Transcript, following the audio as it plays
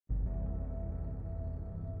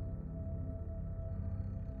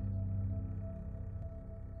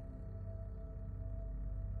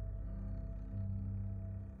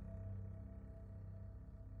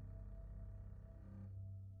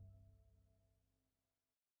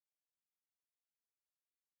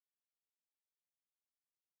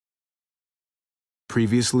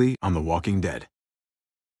Previously on The Walking Dead.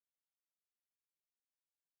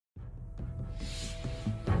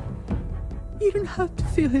 You don't have to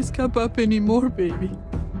fill his cup up anymore, baby.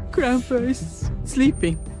 Grandpa is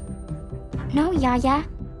sleeping. No, Yaya.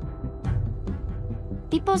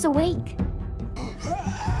 Pipo's awake.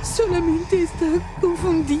 Solamente está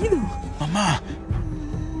confundido. Mamá!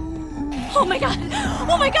 Oh my god!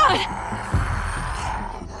 Oh my god!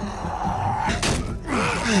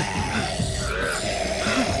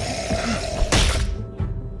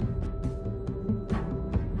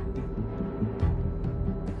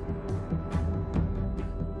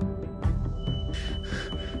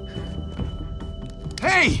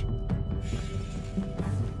 Hey!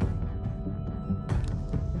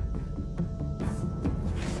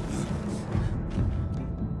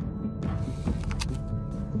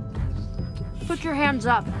 Put your hands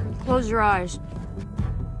up. Close your eyes.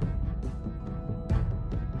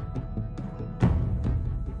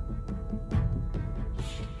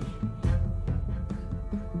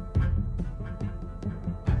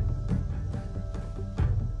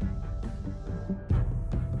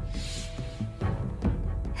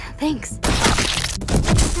 Thanks.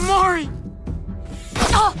 Mari!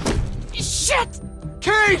 Oh! Shit!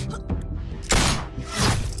 Kate!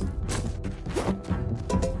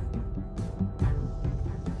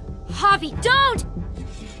 Javi, don't!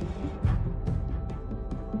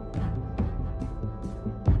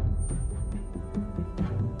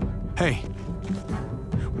 Hey.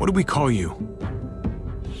 What do we call you?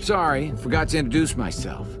 Sorry, forgot to introduce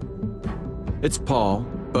myself. It's Paul,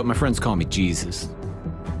 but my friends call me Jesus.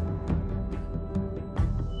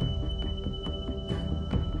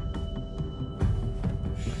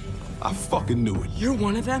 I fucking knew it. You're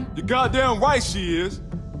one of them? You're goddamn right she is.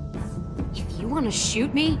 If you want to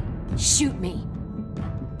shoot me, shoot me.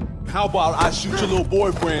 How about I shoot your little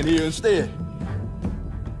boyfriend here instead?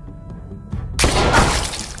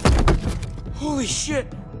 Holy shit!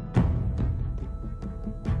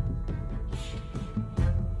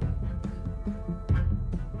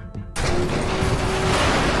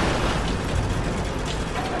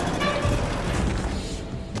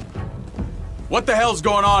 What the hell's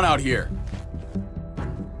going on out here?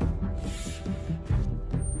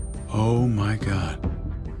 Oh my God.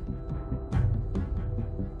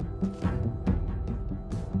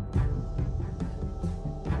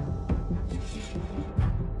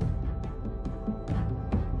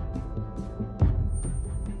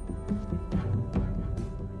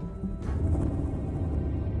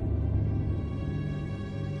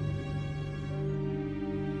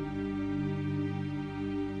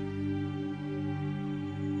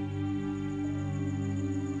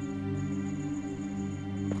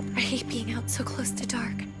 I hate being out so close to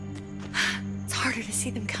dark. It's harder to see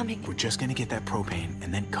them coming. We're just gonna get that propane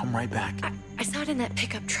and then come right back. I saw it in that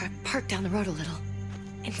pickup truck parked down the road a little,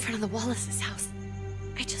 in front of the Wallace's house.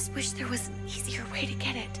 I just wish there was an easier way to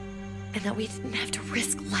get it, and that we didn't have to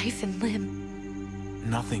risk life and limb.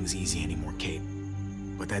 Nothing's easy anymore, Kate.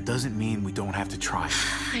 But that doesn't mean we don't have to try.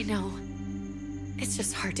 I know. It's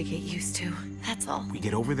just hard to get used to, that's all. We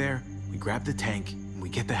get over there, we grab the tank, and we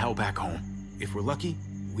get the hell back home. If we're lucky,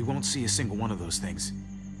 we won't see a single one of those things.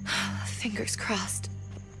 Fingers crossed.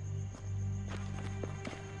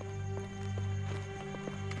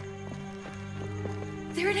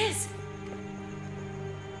 There it is!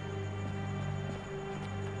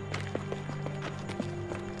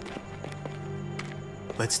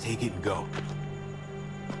 Let's take it and go.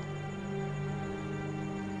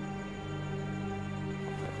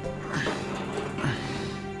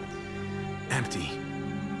 Empty.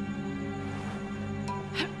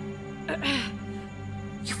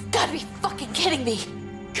 You've got to be fucking kidding me!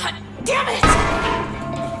 God damn it!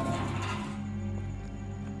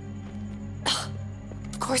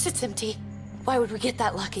 Of course it's empty. Why would we get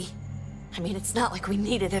that lucky? I mean, it's not like we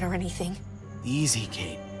needed it or anything. Easy,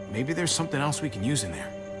 Kate. Maybe there's something else we can use in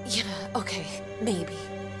there. Yeah, okay, maybe.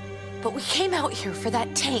 But we came out here for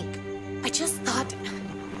that tank. I just thought,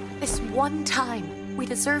 this one time, we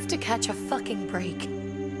deserve to catch a fucking break.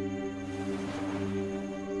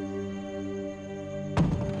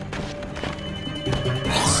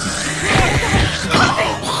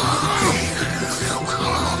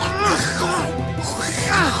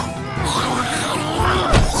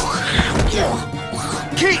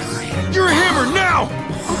 Kate! You're a hammer now!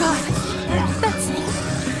 Oh god, that's...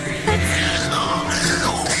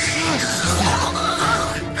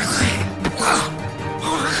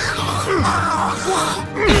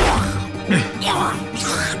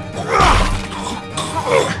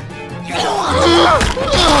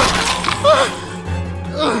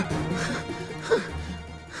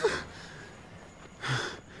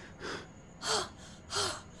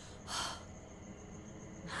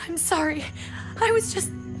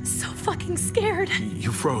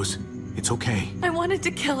 You froze. It's okay. I wanted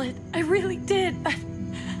to kill it. I really did, but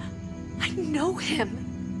I know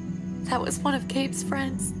him. That was one of Gabe's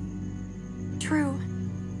friends. Drew.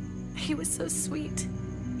 He was so sweet.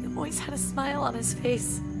 He always had a smile on his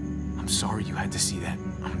face. I'm sorry you had to see that.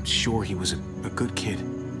 I'm sure he was a good kid.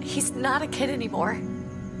 He's not a kid anymore.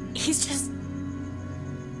 He's just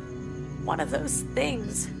one of those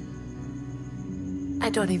things. I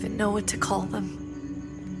don't even know what to call them.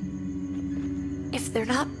 If they're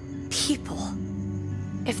not people,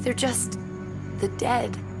 if they're just the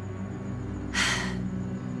dead,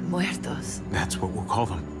 muertos. That's what we'll call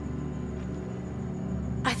them.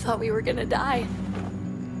 I thought we were gonna die.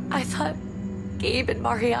 I thought Gabe and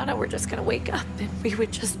Mariana were just gonna wake up and we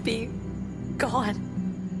would just be gone.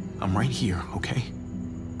 I'm right here, okay?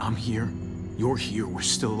 I'm here. You're here. We're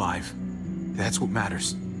still alive. That's what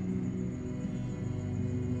matters.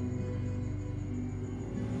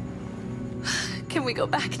 Can we go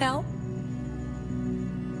back now?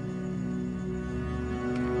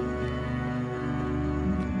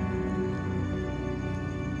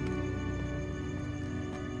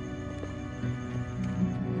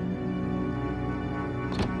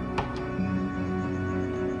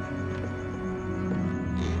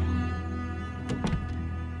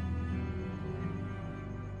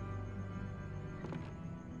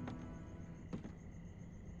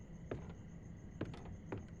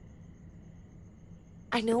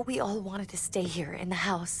 I know we all wanted to stay here in the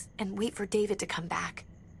house and wait for David to come back.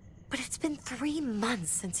 But it's been 3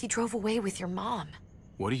 months since he drove away with your mom.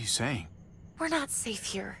 What are you saying? We're not safe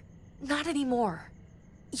here. Not anymore.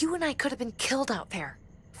 You and I could have been killed out there.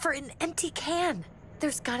 For an empty can.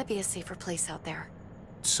 There's gotta be a safer place out there.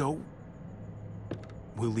 So,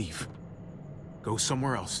 we'll leave. Go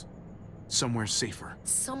somewhere else. Somewhere safer.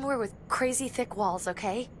 Somewhere with crazy thick walls,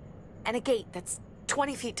 okay? And a gate that's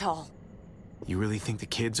 20 feet tall. You really think the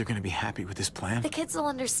kids are gonna be happy with this plan? The kids will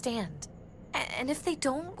understand. And if they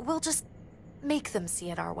don't, we'll just make them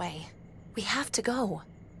see it our way. We have to go.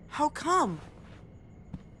 How come?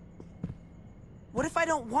 What if I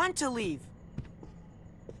don't want to leave?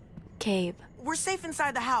 Gabe. We're safe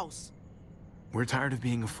inside the house. We're tired of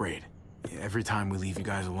being afraid. Every time we leave you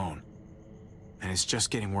guys alone. And it's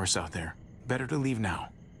just getting worse out there. Better to leave now.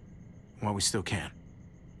 While we still can.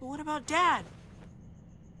 But what about Dad?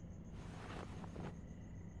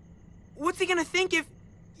 What's he gonna think if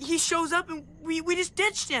he shows up and we just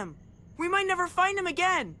ditched him? We might never find him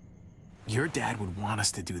again. Your dad would want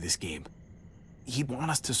us to do this, Gabe. He'd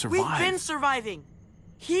want us to survive. We've been surviving.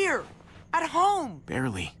 Here. At home.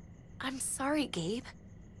 Barely. I'm sorry, Gabe.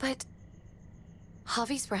 But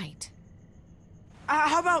Javi's right.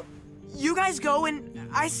 How about you guys go and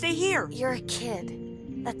I stay here? You're a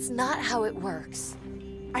kid. That's not how it works.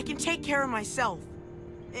 I can take care of myself.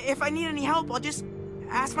 If I need any help, I'll just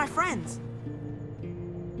ask my friends.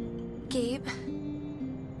 Gabe,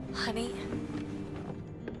 honey.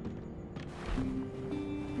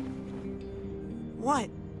 What?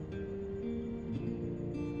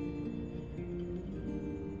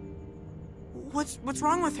 What's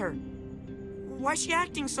wrong with her? Why's she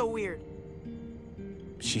acting so weird?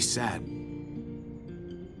 She's sad.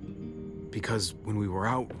 Because when we were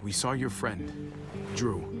out, we saw your friend,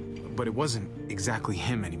 Drew. But it wasn't exactly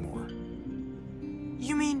him anymore.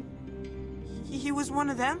 You mean he was one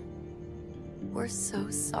of them? We're so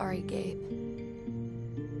sorry, Gabe.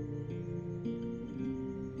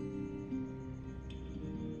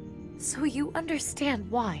 So you understand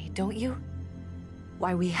why, don't you?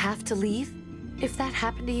 Why we have to leave? If that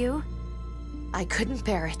happened to you, I couldn't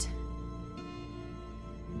bear it.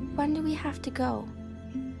 When do we have to go?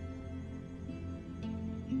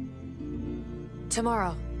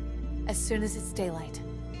 Tomorrow, as soon as it's daylight.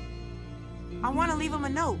 I want to leave him a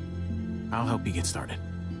note. I'll help you get started.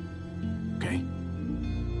 Okay?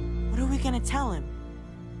 What are we gonna tell him?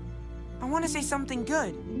 I want to say something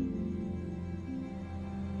good.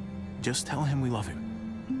 Just tell him we love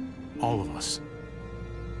him. All of us.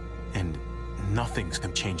 And nothing's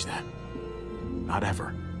gonna change that. Not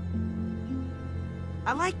ever.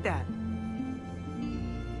 I like that.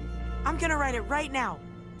 I'm gonna write it right now,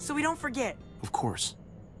 so we don't forget. Of course.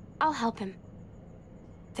 I'll help him.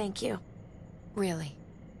 Thank you. Really.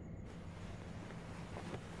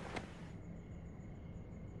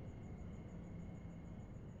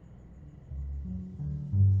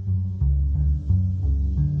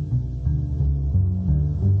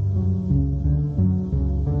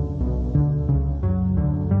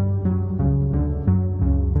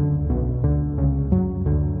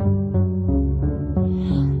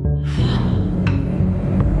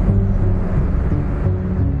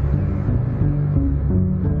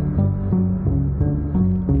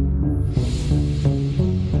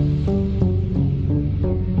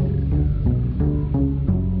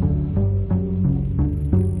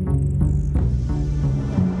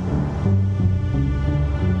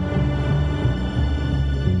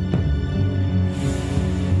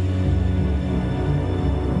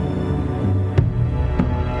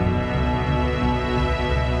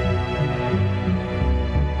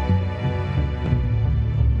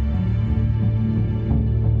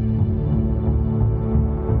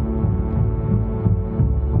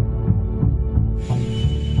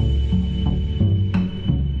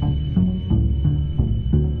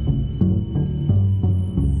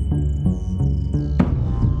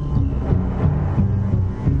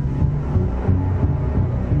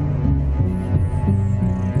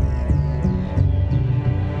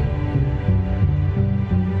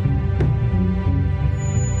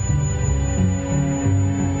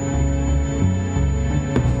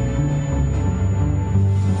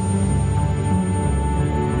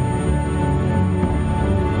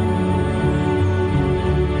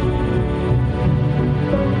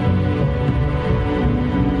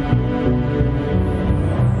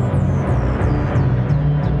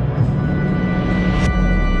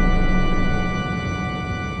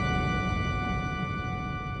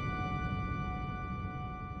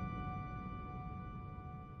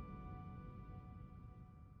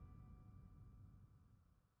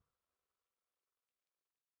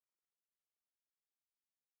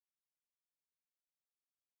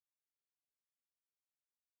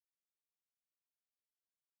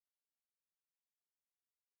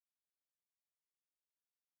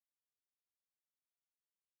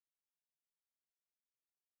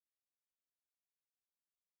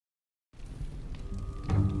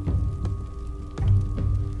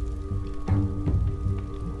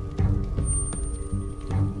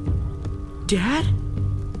 Dad?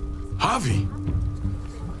 Javi!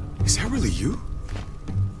 Is that really you?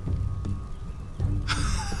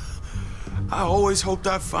 I always hoped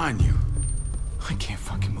I'd find you. I can't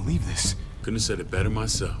fucking believe this. Couldn't have said it better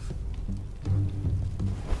myself.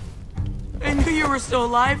 I knew you were still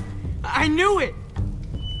alive. I knew it.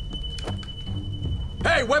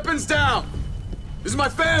 Hey, weapons down! This is my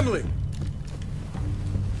family!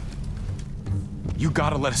 You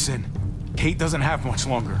gotta let us in. Kate doesn't have much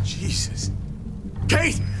longer. Jesus.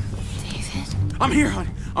 Kate! David? I'm here, honey.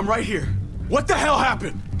 I'm right here. What the hell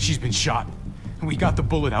happened? She's been shot. We got the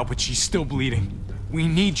bullet out, but she's still bleeding. We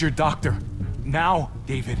need your doctor. Now,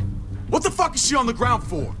 David. What the fuck is she on the ground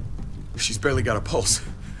for? She's barely got a pulse.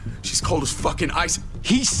 She's cold as fucking ice.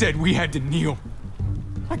 He said we had to kneel.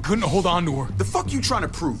 I couldn't hold on to her. The fuck you trying to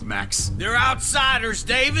prove, Max? They're outsiders,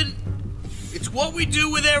 David. It's what we do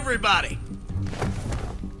with everybody.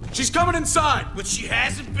 She's coming inside. But she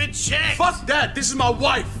hasn't been checked. Fuck that. This is my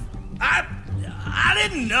wife. I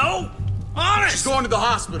didn't know. Honest. She's going to the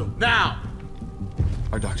hospital. Now.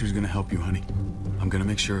 Our doctor's gonna help you, honey. I'm gonna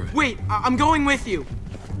make sure of it. Wait, I'm going with you.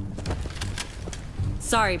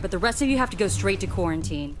 Sorry, but the rest of you have to go straight to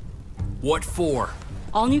quarantine. What for?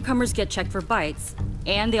 All newcomers get checked for bites,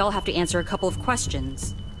 and they all have to answer a couple of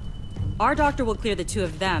questions. Our doctor will clear the two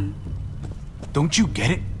of them. Don't you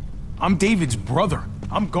get it? I'm David's brother.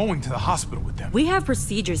 I'm going to the hospital with them. We have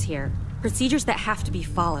procedures here. Procedures that have to be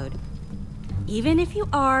followed. Even if you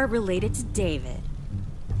are related to David.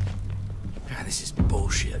 God, this is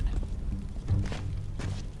bullshit.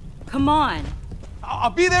 Come on. I'll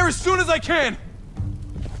be there as soon as I can.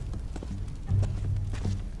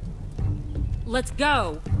 Let's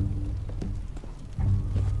go.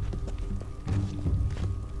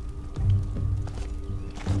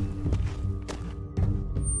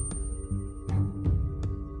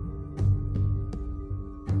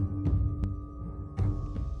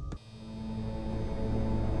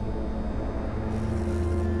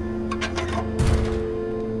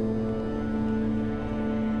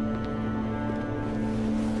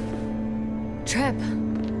 Trip.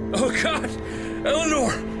 Oh, God!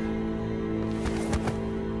 Eleanor!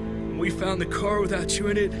 We found the car without you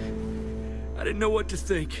in it. I didn't know what to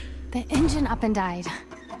think. The engine up and died.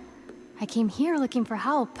 I came here looking for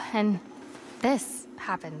help, and this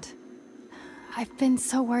happened. I've been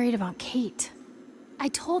so worried about Kate. I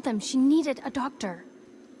told them she needed a doctor.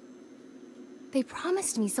 They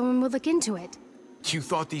promised me someone would look into it. You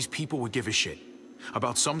thought these people would give a shit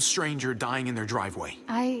about some stranger dying in their driveway?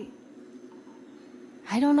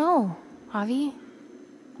 I don't know, Javi.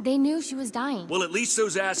 They knew she was dying. Well, at least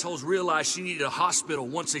those assholes realized she needed a hospital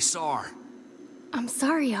once they saw her. I'm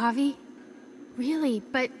sorry, Javi. Really,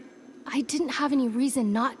 but I didn't have any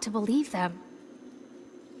reason not to believe them.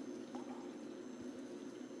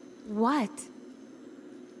 What?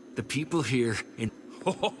 The people here in...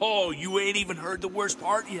 Oh, you ain't even heard the worst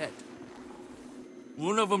part yet.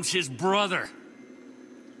 One of them's his brother.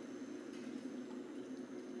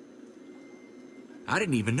 I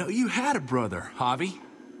didn't even know you had a brother, Javi.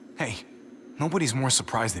 Hey, nobody's more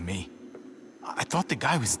surprised than me. I thought the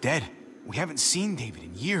guy was dead. We haven't seen David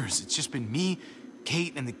in years. It's just been me,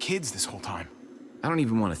 Kate, and the kids this whole time. I don't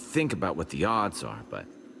even want to think about what the odds are, but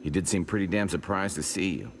he did seem pretty damn surprised to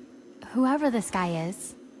see you. Whoever this guy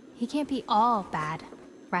is, he can't be all bad,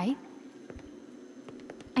 right?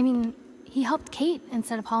 I mean, he helped Kate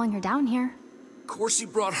instead of hauling her down here. Of course he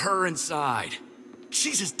brought her inside.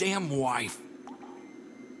 She's his damn wife.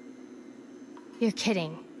 You're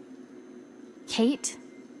kidding. Kate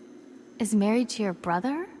is married to your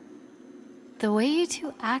brother? The way you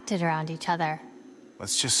two acted around each other.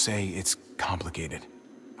 Let's just say it's complicated,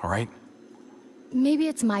 all right? Maybe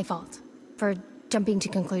it's my fault for jumping to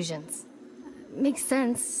conclusions. Makes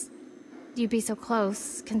sense. You'd be so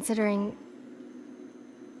close, considering...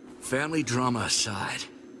 Family drama aside,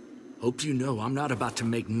 hope you know I'm not about to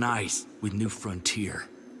make nice with New Frontier.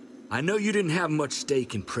 I know you didn't have much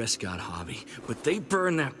stake in Prescott, Javi, but they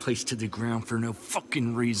burned that place to the ground for no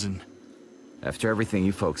fucking reason. After everything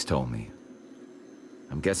you folks told me,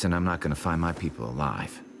 I'm guessing I'm not gonna find my people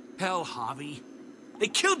alive. Hell, Javi. They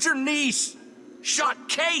killed your niece! Shot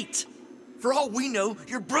Kate! For all we know,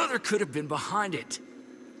 your brother could have been behind it.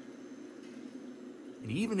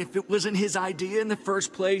 And even if it wasn't his idea in the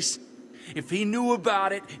first place, if he knew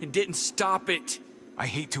about it and didn't stop it... I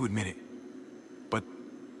hate to admit it, but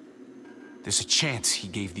there's a chance he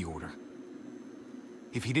gave the order.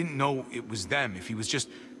 If he didn't know it was them, if he was just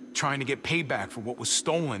trying to get payback for what was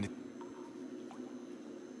stolen,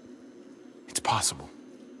 it's possible.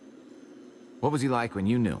 What was he like when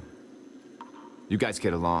you knew? You guys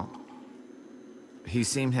get along? he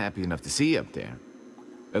seemed happy enough to see you up there.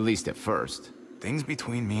 At least at first. Things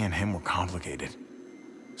between me and him were complicated.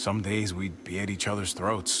 Some days we'd be at each other's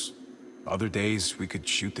throats. Other days we could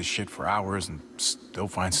shoot the shit for hours and still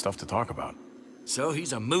find stuff to talk about. So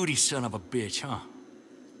he's a moody son of a bitch, huh?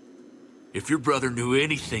 If your brother knew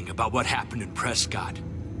anything about what happened in Prescott,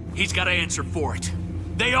 he's got to answer for it.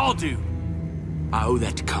 They all do. I owe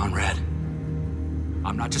that to Conrad.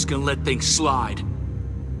 I'm not just gonna let things slide.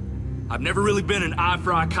 I've never really been an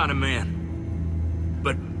eye-for-eye kind of man.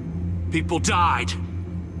 But people died.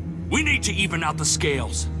 We need to even out the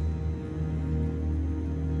scales.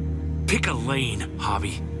 Pick a lane,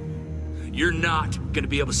 Javi. You're not gonna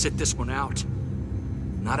be able to sit this one out.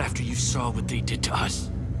 Not after you saw what they did to us.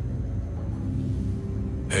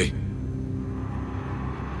 Hey.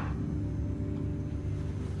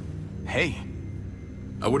 Hey.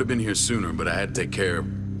 I would have been here sooner, but I had to take care of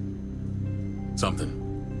something.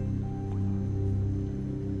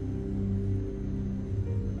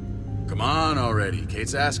 Come on already.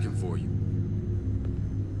 Kate's asking for you.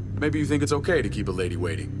 Maybe you think it's okay to keep a lady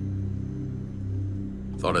waiting.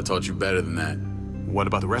 Thought I taught you better than that. What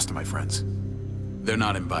about the rest of my friends? They're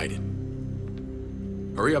not invited.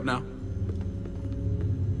 Hurry up now.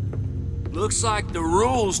 Looks like the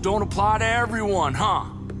rules don't apply to everyone, huh?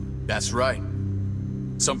 That's right.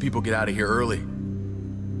 Some people get out of here early.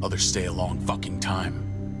 Others stay a long fucking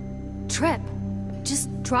time. Trip,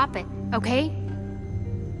 just drop it, okay?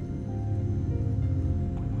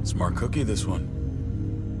 Smart cookie, this one.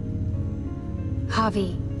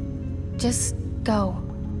 Javi, just go.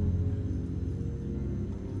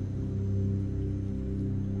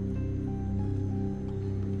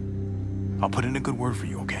 I'll put in a good word for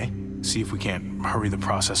you, okay? See if we can't hurry the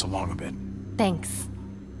process along a bit. Thanks.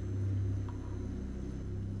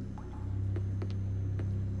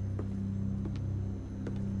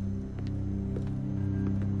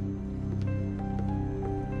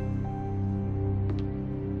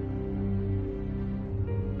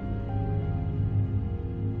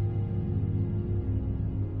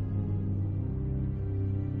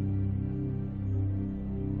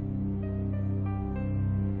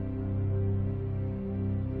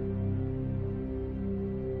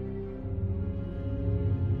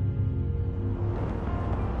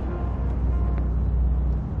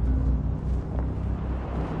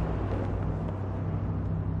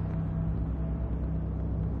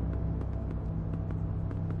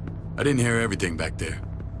 I didn't hear everything back there,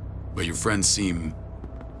 but your friends seem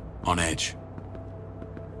on edge.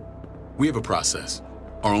 We have a process,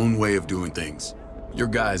 our own way of doing things. Your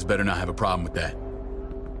guys better not have a problem with that.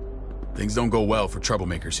 Things don't go well for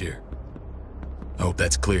troublemakers here. I hope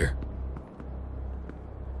that's clear.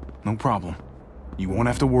 No problem. You won't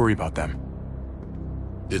have to worry about them.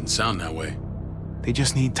 Didn't sound that way. They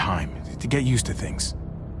just need time to get used to things.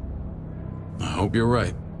 I hope you're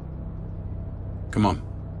right. Come on.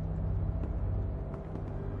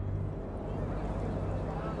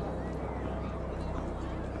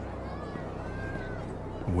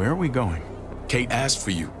 Where are we going? Kate asked for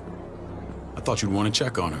you. I thought you'd want to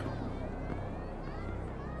check on her.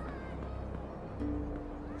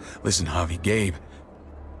 Listen, Javi, Gabe,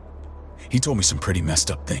 he told me some pretty messed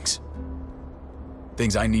up things.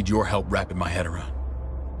 Things I need your help wrapping my head around.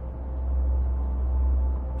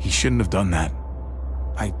 He shouldn't have done that.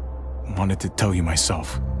 I wanted to tell you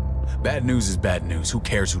myself. Bad news is bad news. Who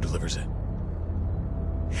cares who delivers it?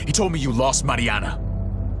 He told me you lost Mariana.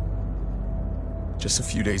 Just a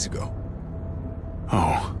few days ago.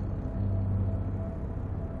 Oh.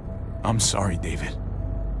 I'm sorry, David.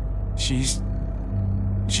 She's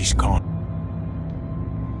gone.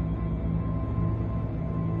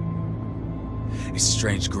 It's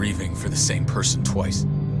strange grieving for the same person twice.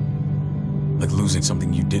 Like losing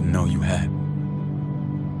something you didn't know you had.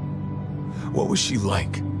 What was she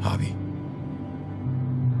like, Javi?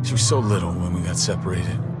 She was so little when we got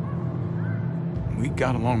separated. We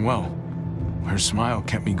got along well. Her smile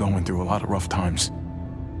kept me going through a lot of rough times.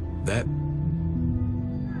 That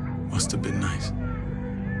must have been nice.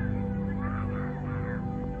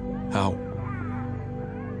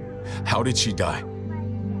 How did she die?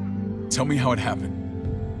 Tell me how it happened.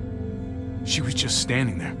 She was just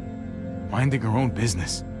standing there, minding her own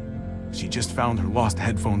business. She just found her lost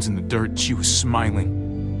headphones in the dirt. She was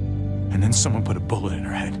smiling. And then someone put a bullet in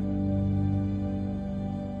her head.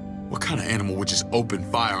 What kind of animal would just open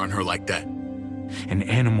fire on her like that? An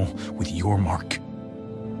animal with your mark.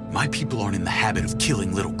 My people aren't in the habit of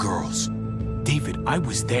killing little girls. David, I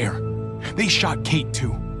was there. They shot Kate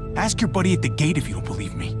too. Ask your buddy at the gate if you don't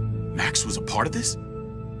believe me. Max was a part of this?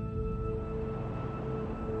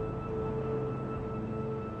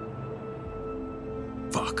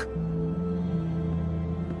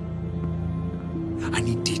 I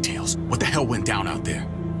need details. What the hell went down out there?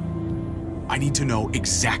 I need to know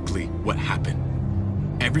exactly what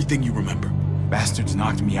happened. Everything you remember. Bastards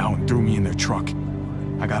knocked me out and threw me in their truck.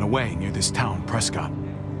 I got away near this town, Prescott.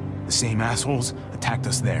 The same assholes attacked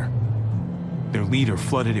us there. Their leader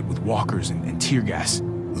flooded it with walkers and tear gas.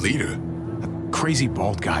 Leader? A crazy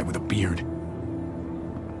bald guy with a beard.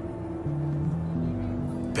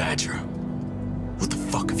 Badger, what the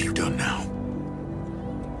fuck have you done now?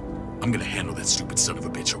 I'm gonna handle that stupid son of a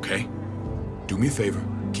bitch, okay? Do me a favor,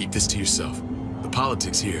 keep this to yourself. The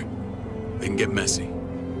politics here, they can get messy.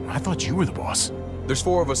 I thought you were the boss. There's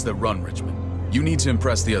 4 of us that run Richmond. You need to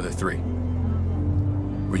impress the other 3.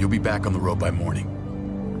 Or you'll be back on the road by morning.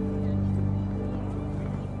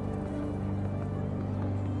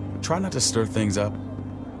 Try not to stir things up.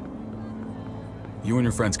 You and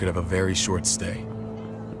your friends could have a very short stay.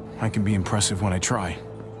 I can be impressive when I try.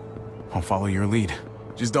 I'll follow your lead.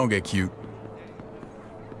 Just don't get cute.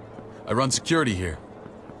 I run security here,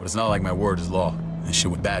 but it's not like my word is law. And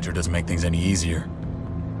shit with Badger doesn't make things any easier.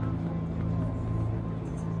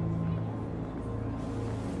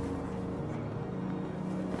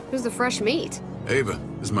 Who's the fresh meat? Ava,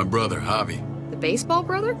 this is my brother, Javi. The baseball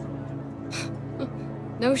brother?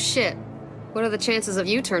 No shit. What are the chances of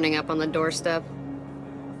you turning up on the doorstep?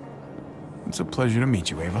 It's a pleasure to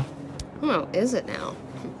meet you, Ava. Oh, is it now?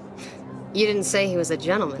 You didn't say he was a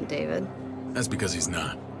gentleman, David. That's because he's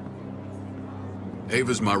not.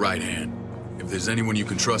 Ava's my right hand. If there's anyone you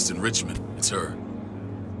can trust in Richmond, it's her.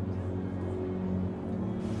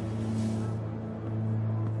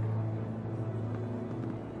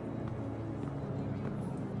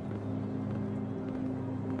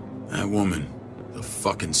 That woman, the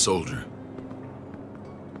fucking soldier.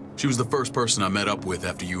 She was the first person I met up with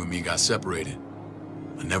after you and me got separated.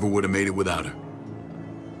 I never would have made it without her.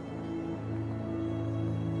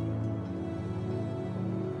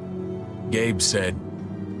 Gabe said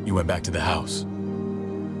you went back to the house.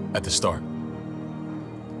 At the start.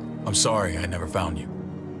 I'm sorry I never found you.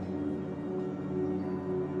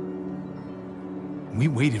 We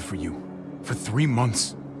waited for you. For 3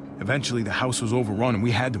 months. Eventually the house was overrun and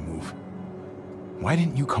we had to move. Why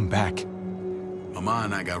didn't you come back? Mama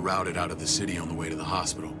and I got routed out of the city on the way to the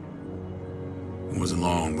hospital. It wasn't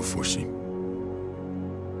long before she...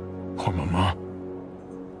 Poor Mama.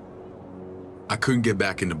 I couldn't get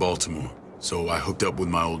back into Baltimore, so I hooked up with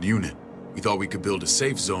my old unit. We thought we could build a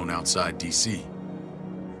safe zone outside D.C.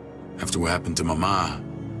 After what happened to Mama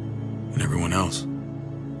and everyone else,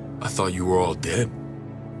 I thought you were all dead.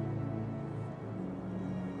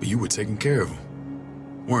 But you were taking care of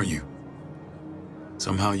them, weren't you?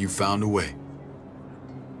 Somehow you found a way.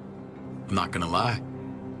 I'm not gonna lie.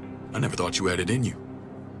 I never thought you had it in you.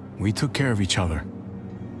 We took care of each other.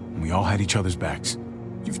 We all had each other's backs.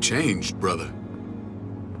 You've changed, brother.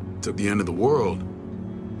 Took the end of the world,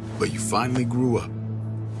 but you finally grew up.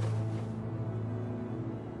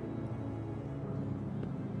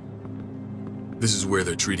 This is where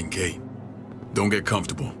they're treating Kate. Don't get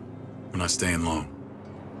comfortable. We're not staying long.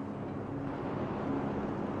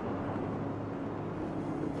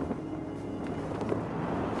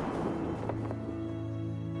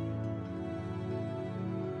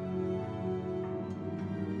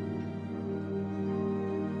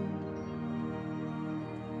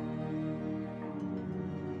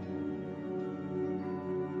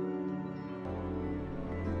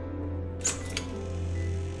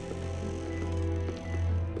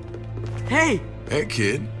 Hey! Hey,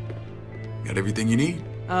 kid. Got everything you need?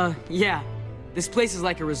 Yeah. This place is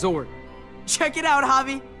like a resort. Check it out,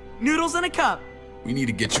 Javi. Noodles in a cup. We need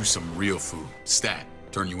to get you some real food. Stat.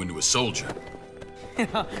 Turn you into a soldier.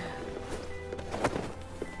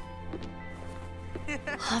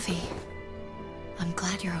 Javi, I'm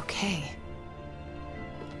glad you're okay.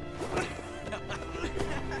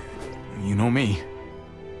 You know me.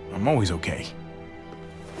 I'm always okay.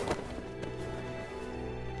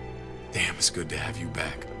 Damn, it's good to have you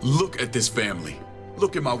back. Look at this family.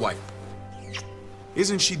 Look at my wife.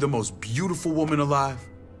 Isn't she the most beautiful woman alive?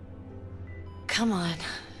 Come on.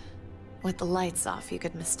 With the lights off, you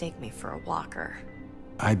could mistake me for a walker.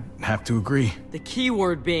 I'd have to agree. The key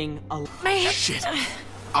word being a... Man! Shit.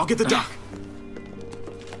 I'll get the doc.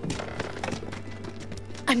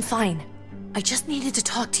 I'm fine. I just needed to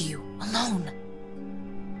talk to you, alone.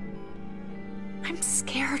 I'm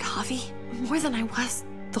scared, Javi. More than I was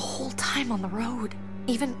the whole time on the road.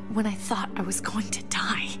 Even when I thought I was going to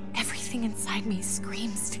die, everything inside me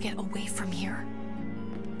screams to get away from here.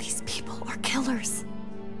 These people are killers.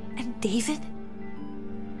 And David?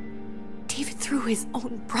 David threw his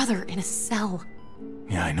own brother in a cell.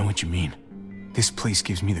 Yeah, I know what you mean. This place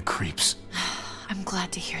gives me the creeps. I'm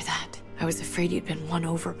glad to hear that. I was afraid you'd been won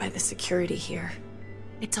over by the security here.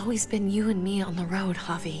 It's always been you and me on the road,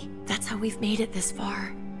 Javi. That's how we've made it this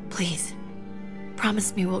far. Please,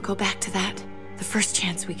 promise me we'll go back to that the first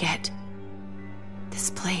chance we get. This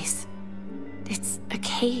place, it's a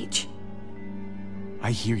cage.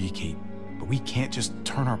 I hear you, Kate, but we can't just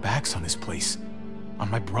turn our backs on this place.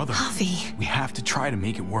 On my brother. Javi. We have to try to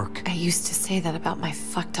make it work. I used to say that about my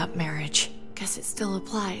fucked up marriage. Guess it still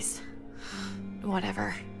applies.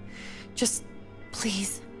 Whatever. Just,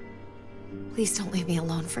 please. Please don't leave me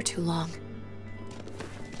alone for too long.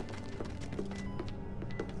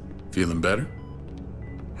 Feeling better?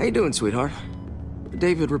 How you doing, sweetheart?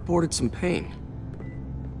 David reported some pain.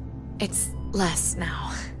 It's less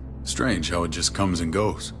now. Strange how it just comes and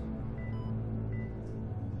goes.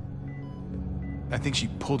 I think she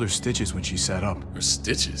pulled her stitches when she sat up. Her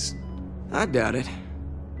stitches? I doubt it.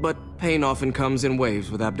 But pain often comes in waves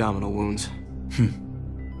with abdominal wounds.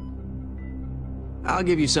 I'll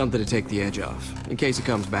give you something to take the edge off, in case it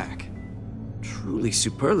comes back. Truly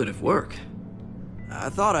superlative work. I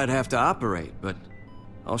thought I'd have to operate, but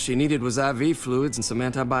all she needed was IV fluids and some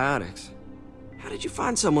antibiotics. How did you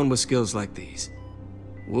find someone with skills like these?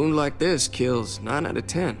 A wound like this kills 9 out of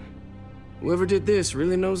 10. Whoever did this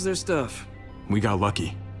really knows their stuff. We got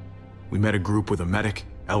lucky. We met a group with a medic,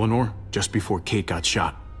 Eleanor, just before Kate got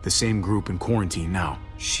shot. The same group in quarantine now.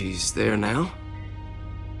 She's there now?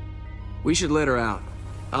 We should let her out.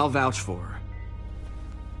 I'll vouch for her.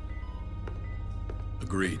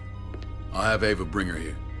 Agreed. I'll have Ava bring her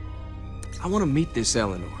here. I want to meet this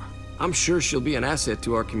Eleanor. I'm sure she'll be an asset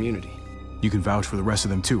to our community. You can vouch for the rest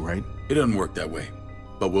of them too, right? It doesn't work that way,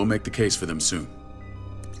 but we'll make the case for them soon.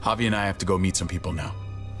 Javi and I have to go meet some people now.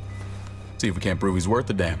 See if we can't prove he's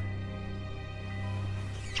worth a damn.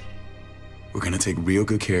 We're gonna take real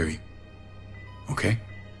good care of you, okay?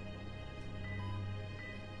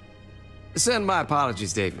 Send my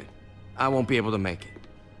apologies, David. I won't be able to make it.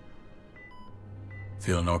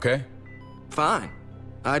 Feeling okay? Fine.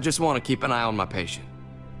 I just want to keep an eye on my patient.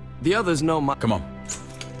 The others know my— Come on.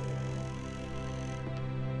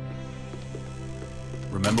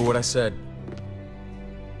 Remember what I said.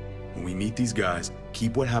 When we meet these guys,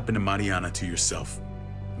 keep what happened to Mariana to yourself.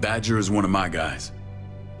 Badger is one of my guys,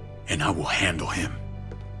 and I will handle him.